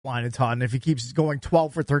line a ton. If he keeps going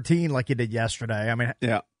 12 for 13 like he did yesterday, I mean,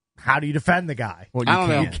 how do you defend the guy? Well, I don't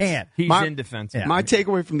know. You can't. He's indefensive. Yeah. My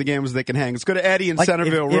takeaway from the game was they can hang. Let's go to Eddie in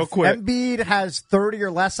Centerville real quick. If Embiid has 30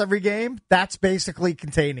 or less every game, that's basically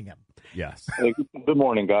containing him. Yes. Hey, good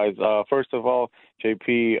morning, guys. First of all,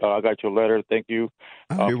 JP, I got your letter. Thank you.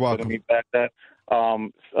 You're welcome. Me back that.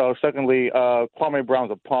 Secondly, Kwame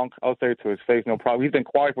Brown's a punk. I'll say it to his face, no problem. He's been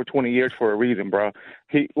quiet for 20 years for a reason, bro.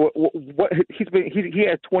 He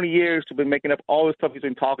had 20 years to be making up all the stuff he's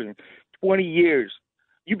been talking. 20 years.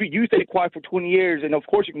 You stay quiet for 20 years, and of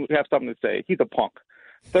course you can have something to say. He's a punk.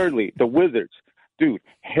 Thirdly, the Wizards, dude.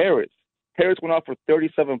 Harris went off for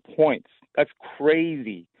 37 points. That's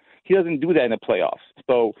crazy. He doesn't do that in the playoffs.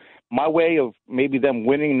 So my way of maybe them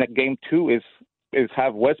winning that game 2 is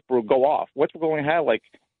have Westbrook go off. Westbrook only had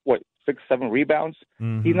 6, 7 rebounds.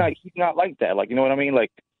 Mm-hmm. He's not like that. You know what I mean?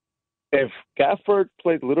 If Gafford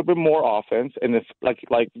plays a little bit more offense, and if like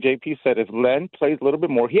JP said, if Len plays a little bit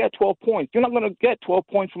more, he had 12 points. You're not going to get 12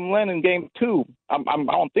 points from Len in game 2. I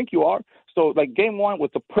don't think you are. So game 1 was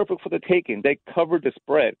the perfect for the taking. They covered the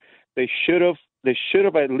spread. They should have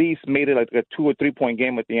at least made it a 2 or 3 point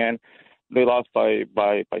game at the end. They lost by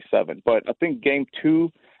 7. But I think game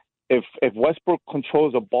 2, if Westbrook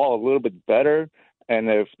controls the ball a little bit better, and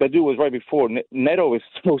if that dude was right before, Neto is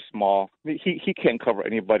so small. He can't cover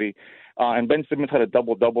anybody. And Ben Simmons had a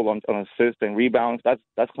double-double on assists and rebounds.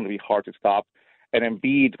 That's going to be hard to stop. And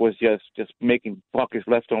Embiid was just making buckets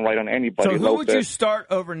left and right on anybody. So who would you start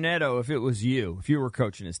over Neto if it was you, if you were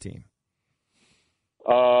coaching his team?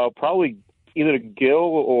 Probably either Gill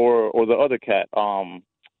or the other cat.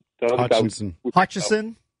 Hutchinson.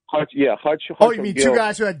 Hutchison? Hutch. Oh, you mean Gill. 2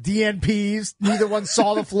 guys who had DNPs? Neither one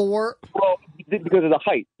saw the floor? Well, because of the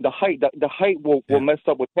height. The height will mess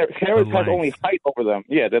up with Harris. Harris has only height over them.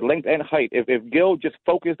 Yeah, the length and height. If Gill just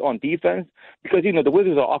focused on defense, because the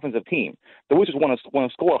Wizards are an offensive team. The Wizards want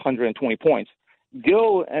to score 120 points.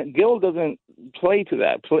 Gill doesn't play to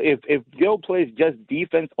that. If Gill plays just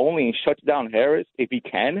defense only and shuts down Harris, if he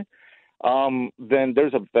can, then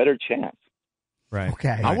there's a better chance. Right.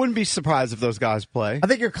 Okay. I wouldn't be surprised if those guys play. I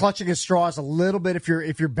think you're clutching at straws a little bit if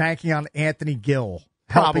you're banking on Anthony Gill.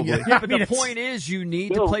 Probably. Yeah, but the point is you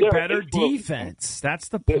need to play better defense. That's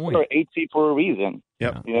the point. They're 8 for a reason.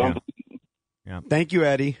 Yep. Yeah. Thank you,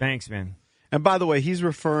 Eddie. Thanks, man. And by the way, he's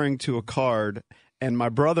referring to a card, and my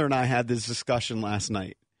brother and I had this discussion last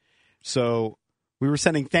night. So we were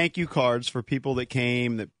sending thank you cards for people that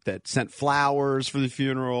came, that sent flowers for the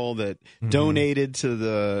funeral, that donated to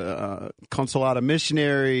the Consolata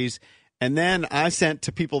missionaries. And then I sent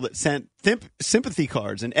to people that sent sympathy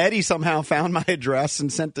cards. And Eddie somehow found my address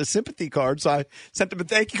and sent a sympathy card. So I sent him a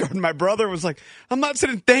thank you card. And my brother was like, I'm not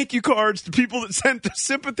sending thank you cards to people that sent the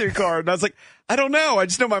sympathy card. And I was like, I don't know. I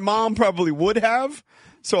just know my mom probably would have.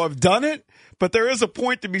 So I've done it. But there is a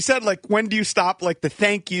point to be said, when do you stop, the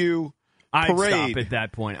thank you parade? I'd stop at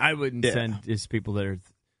that point. I wouldn't send just people that are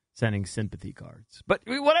sending sympathy cards. But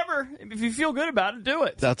whatever. If you feel good about it, do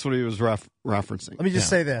it. That's what he was referencing. Let me just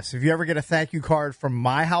say this. If you ever get a thank you card from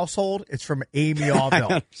my household, it's from Amy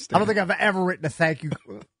Allville. I don't think I've ever written a thank you.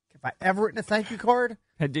 Have I ever written a thank you card?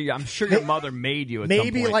 I'm sure your mother made you at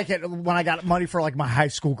maybe some point. when I got money for my high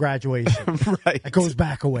school graduation. Right. It goes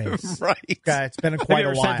back a ways. Right. Okay, it's been quite a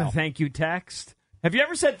while. Have you ever sent a thank you text? Have you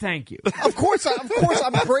ever said thank you? Of course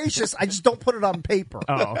I'm gracious. I just don't put it on paper.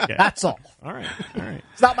 Oh, okay. That's all. All right.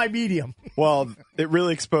 It's not my medium. Well, it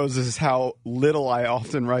really exposes how little I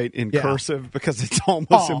often write in cursive because it's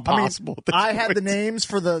almost impossible. I had the names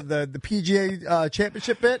for the PGA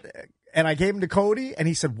championship bit, and I gave them to Cody, and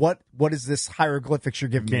he said, "What is this hieroglyphics you're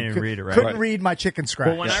giving me?" Can't even read it, right? Couldn't read my chicken scratch.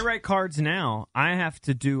 Well, when I write cards now, I have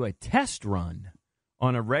to do a test run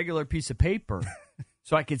on a regular piece of paper.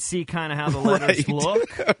 So I could see kind of how the letters look.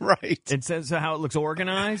 Right. It says how it looks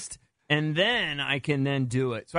organized. And then I can then do it. So